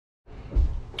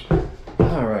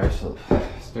so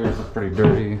stairs look pretty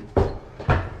dirty.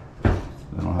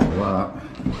 They don't have a lot.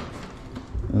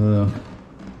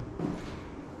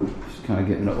 Just kind of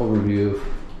getting an overview of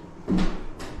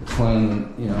the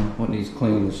cleaning, you know, what needs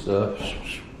cleaning and stuff.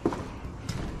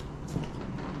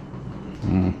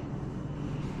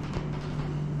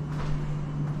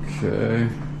 Okay,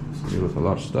 still with a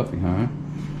lot of stuff behind.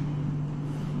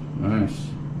 Nice.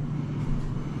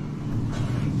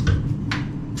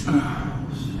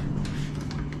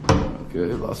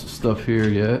 Okay, lots of stuff here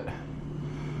yet.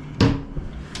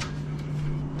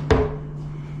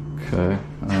 Okay.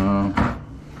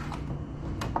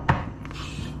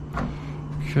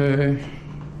 Okay.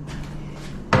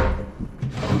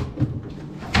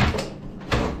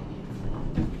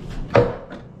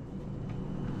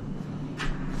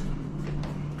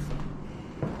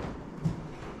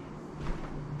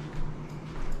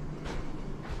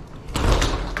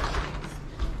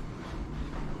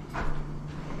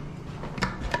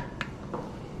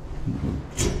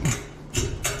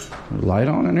 Light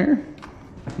on in here?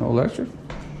 No electric?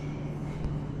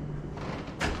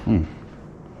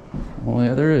 Oh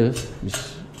yeah, there is.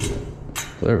 Just,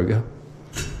 there we go.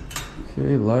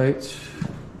 Okay, lights.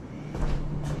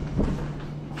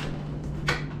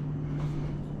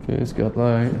 Okay, it's got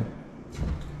light.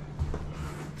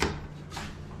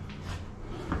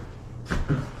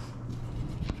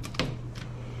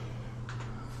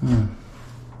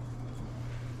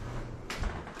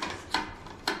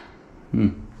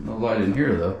 No light in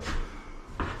here though.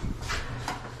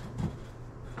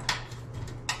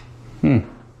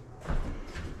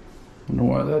 Wonder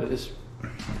why that is.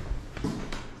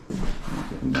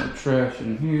 Getting more trash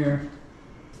in here.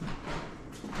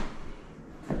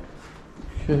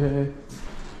 Okay.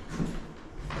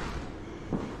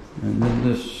 And then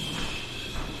this,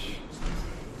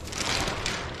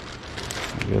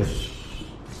 I guess.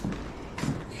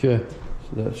 Okay,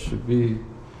 so that should be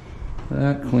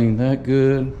that. Clean that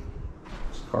good.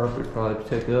 This carpet probably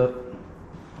take up.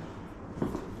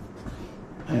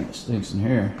 Man, it stinks in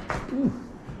here. Ooh.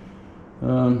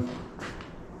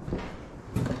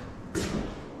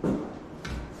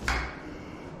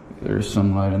 There's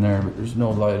some light in there, but there's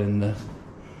no light in the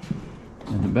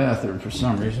bathroom for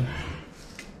some reason.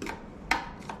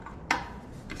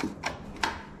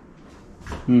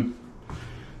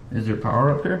 Is there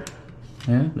power up here?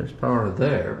 Yeah, there's power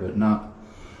there, but not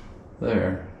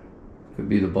there. Could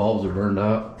be the bulbs are burned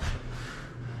out.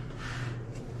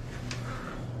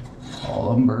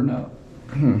 All of them burned out.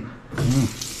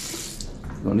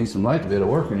 Gonna need some light to be able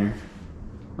to work in here.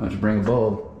 Why don't you bring a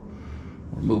bulb?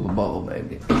 Or move a bulb,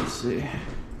 maybe. Let's see.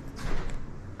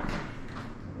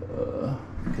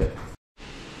 Okay.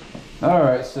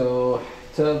 Alright, so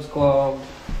tub's clogged.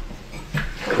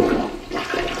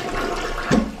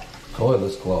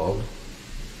 Toilet's clogged.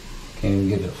 Can't even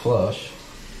get it to flush.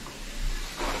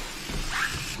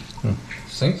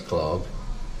 Sink's clogged.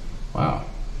 Wow.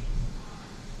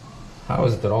 How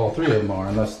is it that all three of them are,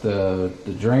 unless the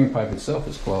drain pipe itself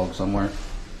is clogged somewhere?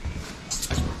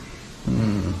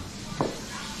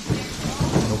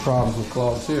 No problems with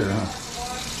clogs here, huh?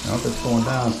 Now if it's going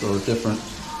down, so it's different.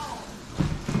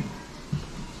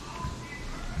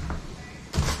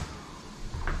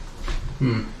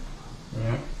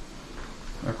 Yeah.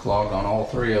 They're clogged on all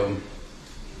three of them.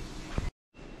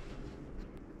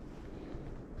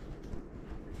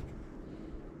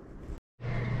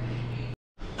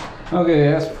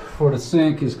 Okay, as for the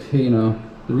sink, is, you know,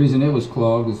 the reason it was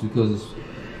clogged is because it's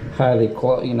highly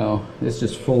clogged, you know, it's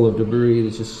just full of debris.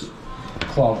 It's just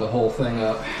clogged the whole thing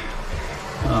up.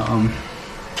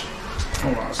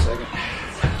 Hold on a second.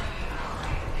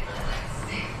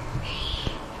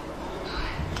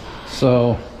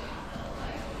 So,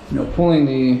 you know,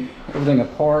 pulling everything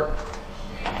apart,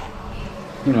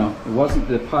 you know, it wasn't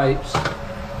the pipes,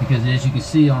 because as you can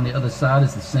see on the other side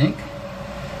is the sink.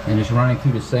 And it's running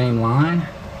through the same line,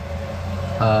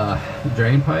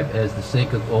 drain pipe, as the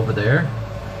sink over there.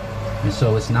 And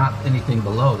so it's not anything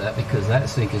below that, because that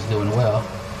sink is doing well.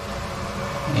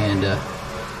 And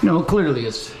you know, clearly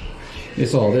it's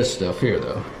all this stuff here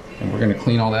though. And we're gonna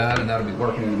clean all that, and that'll be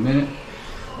working in a minute.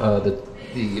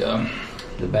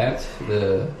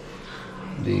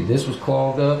 This was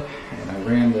clogged up, and I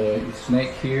ran the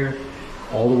snake here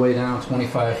all the way down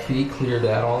 25 feet, cleared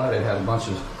that all out. It had a bunch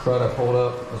of crud I pulled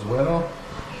up as well.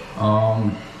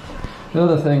 The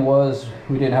other thing was,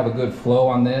 we didn't have a good flow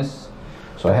on this,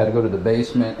 so I had to go to the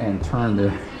basement and turn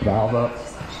the valve up.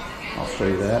 I'll show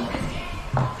you that.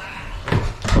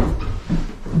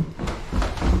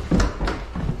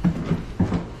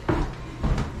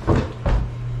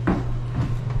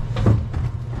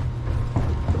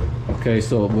 Okay,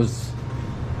 so it was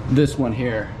this one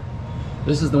here.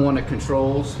 This is the one that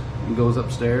controls and goes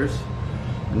upstairs.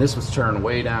 And this was turned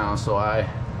way down, so I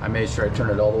made sure I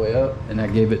turned it all the way up, and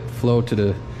that gave it flow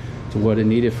to what it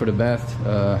needed for the bath,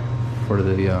 for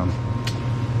the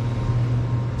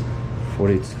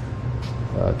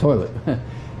toilet.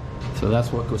 So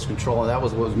that's what was controlling. That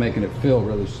was what was making it feel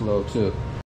really slow too.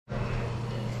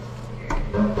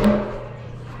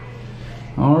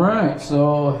 All right,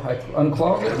 so I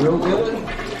unclogged it real good.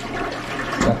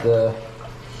 Got the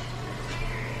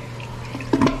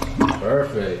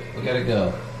perfect. Look at it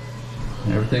go.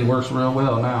 Everything works real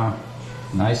well now.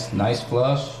 Nice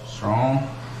flush, strong.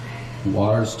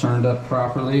 Water's turned up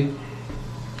properly.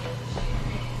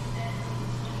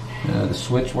 The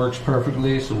switch works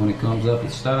perfectly, so when it comes up,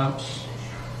 it stops.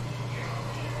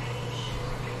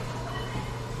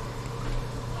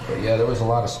 But yeah, there was a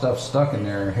lot of stuff stuck in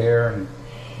there, hair and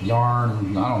yarn,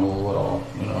 and I don't know what all,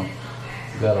 you know.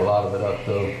 Got a lot of it up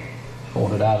though.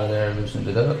 Pulled it out of there, loosened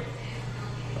it up.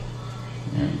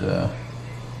 And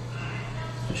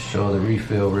just show the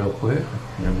refill real quick.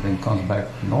 Everything comes back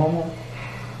to normal.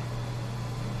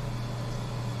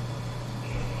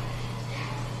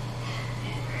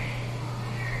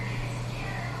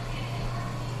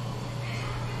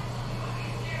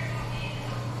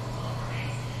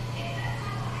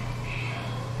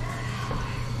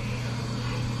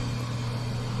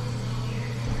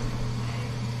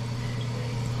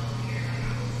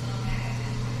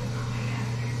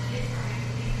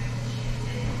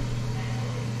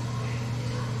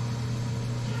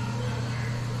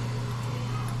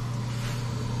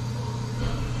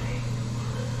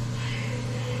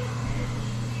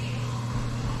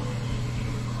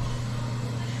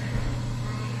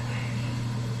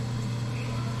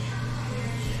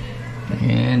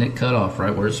 And it cut off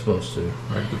right where it's supposed to,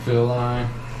 right at the fill line.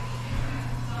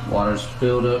 Water's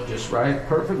filled up just right,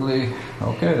 perfectly.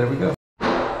 Okay, there we go.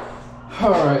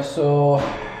 All right, so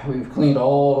we've cleaned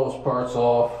all those parts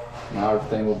off. Now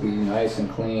everything will be nice and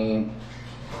clean.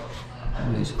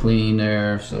 Everything's clean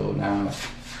there, so now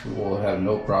we will have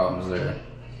no problems there.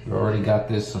 We already got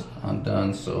this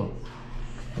undone, so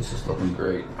this is looking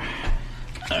great.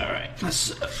 All right,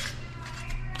 let's.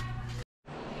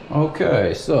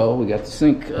 Okay, so we got the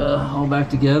sink all back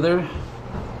together.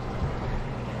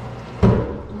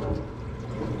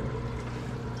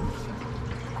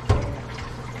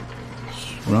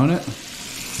 Just run it.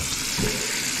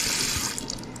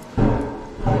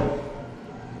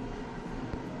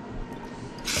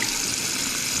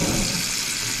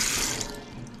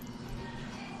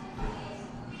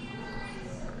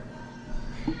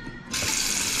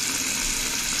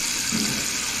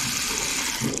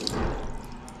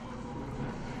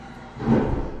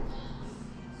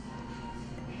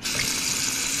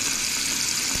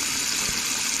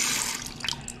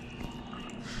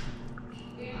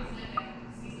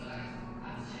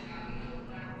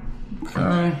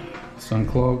 Okay, it's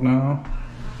unclogged now,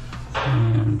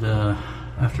 and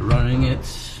after running it,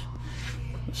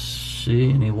 let's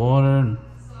see any water.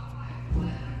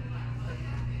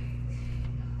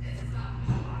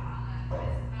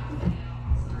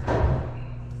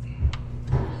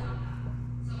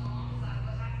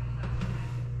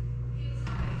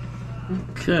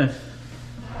 Okay.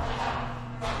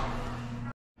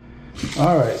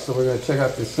 All right, so we're gonna check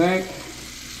out the sink.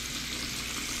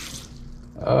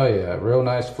 Oh yeah, real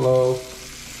nice flow.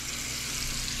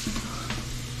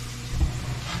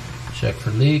 Check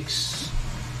for leaks.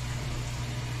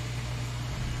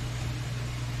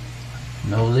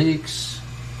 No leaks.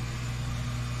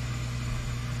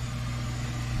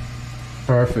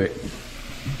 Perfect.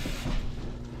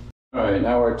 All right,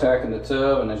 now we're attacking the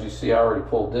tub, and as you see, I already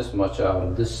pulled this much out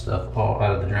of this stuff all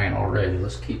out of the drain already.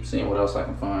 Let's keep seeing what else I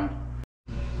can find.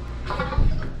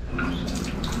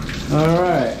 All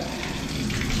right.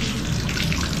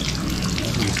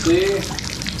 See,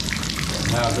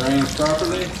 now it drains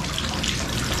properly.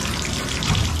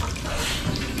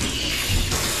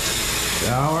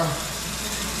 Shower.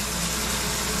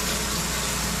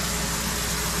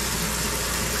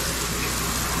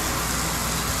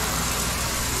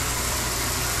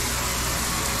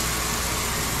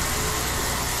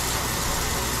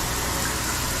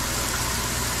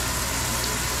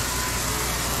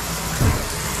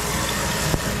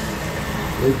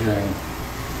 Big drain.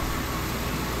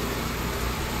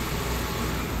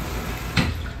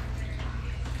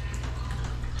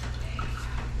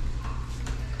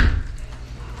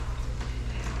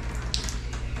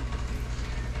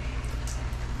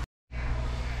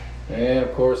 And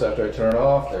of course, after I turn it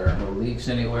off, there are no leaks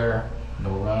anywhere,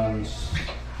 no runs.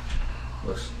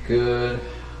 Looks good.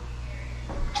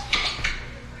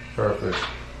 Perfect.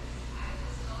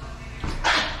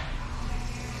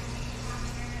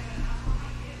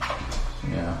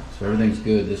 So everything's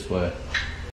good this way.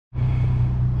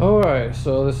 Alright,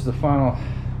 so this is the final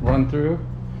run through.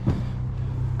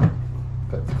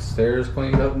 Got the stairs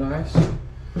cleaned up nice.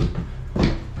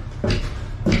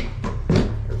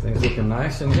 Everything's looking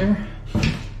nice in here.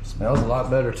 Smells a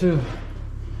lot better too.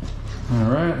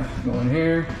 Alright, go in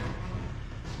here.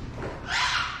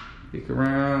 Peek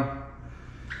around.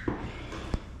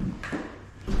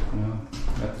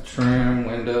 Got the trim,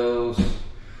 windows.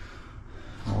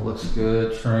 All looks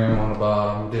good. Trim on the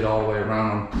bottom. Did all the way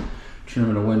around them.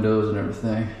 Trimming the windows and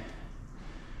everything.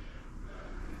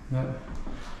 Yep.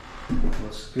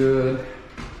 Looks good.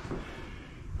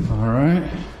 Alright.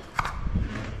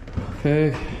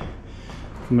 Okay.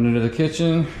 Coming into the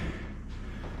kitchen.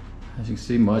 As you can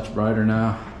see, much brighter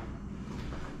now.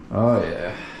 Oh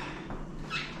yeah.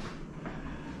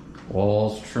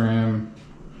 Walls trim.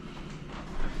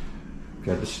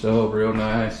 Got the stove real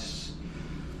nice.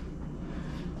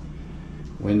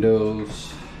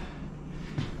 Windows.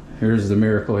 Here's the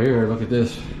miracle here. Look at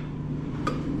this.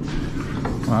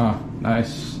 Wow,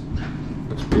 nice.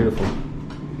 Looks beautiful.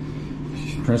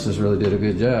 Princess really did a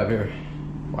good job here.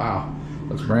 Wow,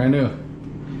 looks brand new.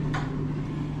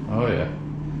 Oh yeah,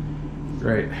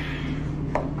 great.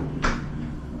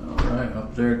 All right,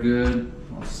 up there good.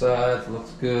 On the sides,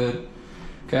 looks good.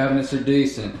 Cabinets are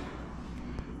decent.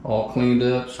 All cleaned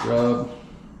up, scrubbed.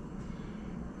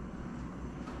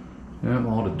 Yep,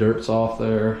 all the dirt's off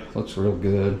there. Looks real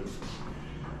good.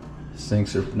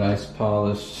 Sinks are nice,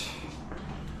 polished.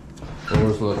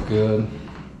 Floors look good.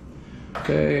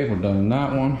 Okay, we're done in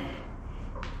that one.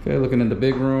 Okay, looking in the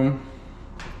big room.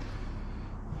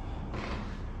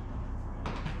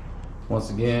 Once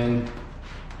again,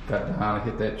 got down to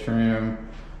hit that trim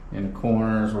in the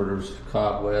corners where there's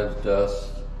cobwebs,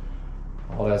 dust.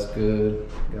 All that's good.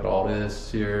 Got all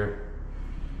this here.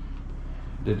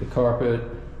 Did the carpet.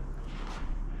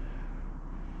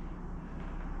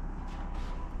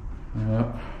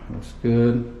 Yep, looks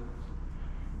good.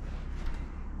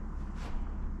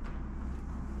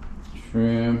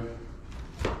 Trim.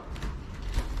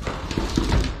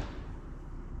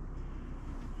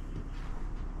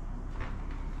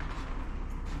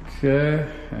 Okay,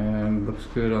 and looks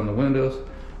good on the windows.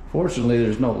 Fortunately,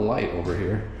 there's no light over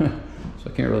here, so I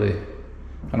can't really,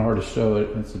 kind of hard to show it.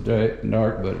 It's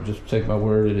dark, but just take my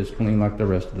word, it is clean like the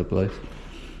rest of the place.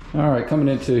 All right, coming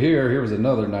into here was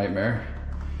another nightmare.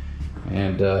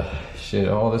 And shit,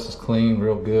 all this is clean,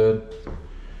 real good.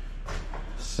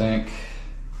 Sink,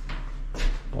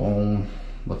 boom,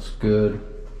 looks good.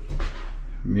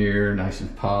 Mirror, nice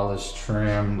and polished,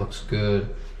 trim, looks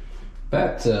good.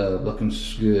 Bathtub, looking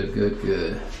good,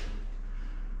 good.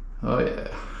 Oh yeah,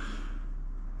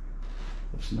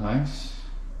 looks nice.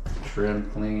 Trim,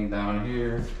 clean down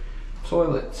here.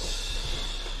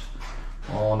 Toilets,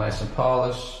 all nice and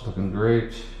polished, looking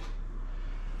great.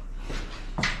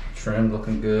 Trim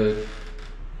looking good.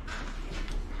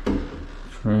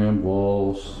 Trim,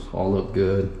 walls, all look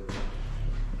good.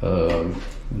 And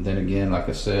then again, like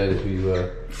I said, if you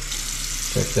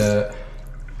check that,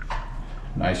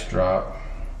 nice drop.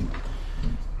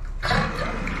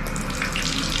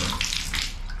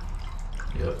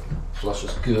 Yep, flush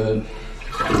is good.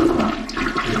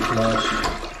 Good flush.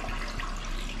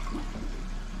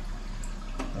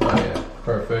 Oh yeah,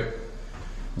 perfect.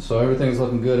 So everything's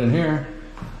looking good in here.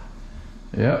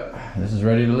 Yep, this is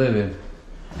ready to live in.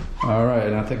 All right,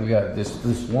 and I think we got this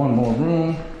one more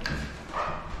room.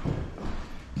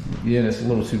 Again, it's a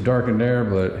little too dark in there,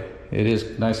 but it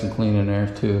is nice and clean in there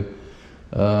too.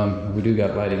 We do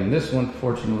got lighting in this one,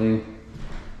 fortunately.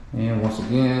 And once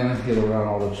again, get around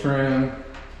all the trim.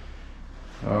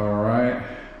 All right,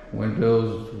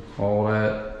 windows, all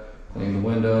that. Clean the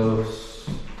windows.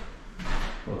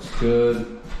 Looks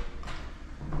good.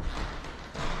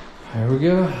 There we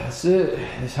go, that's it.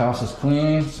 This house is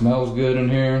clean, smells good in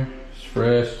here, it's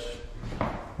fresh.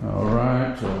 All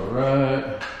right.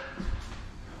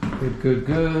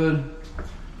 Good.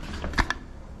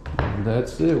 And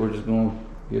that's it, we're just gonna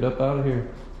get up out of here.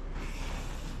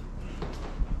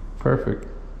 Perfect.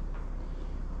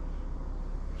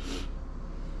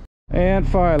 And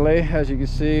finally, as you can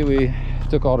see, we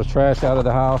took all the trash out of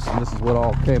the house, and this is what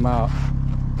all came out.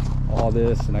 All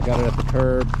this, and I got it at the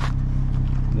curb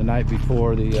the night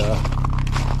before the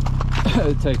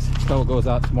it goes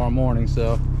out tomorrow morning.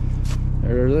 So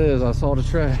there it is. I saw the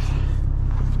trash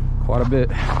quite a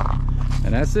bit,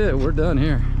 and that's it. We're done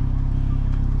here,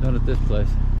 done at this place.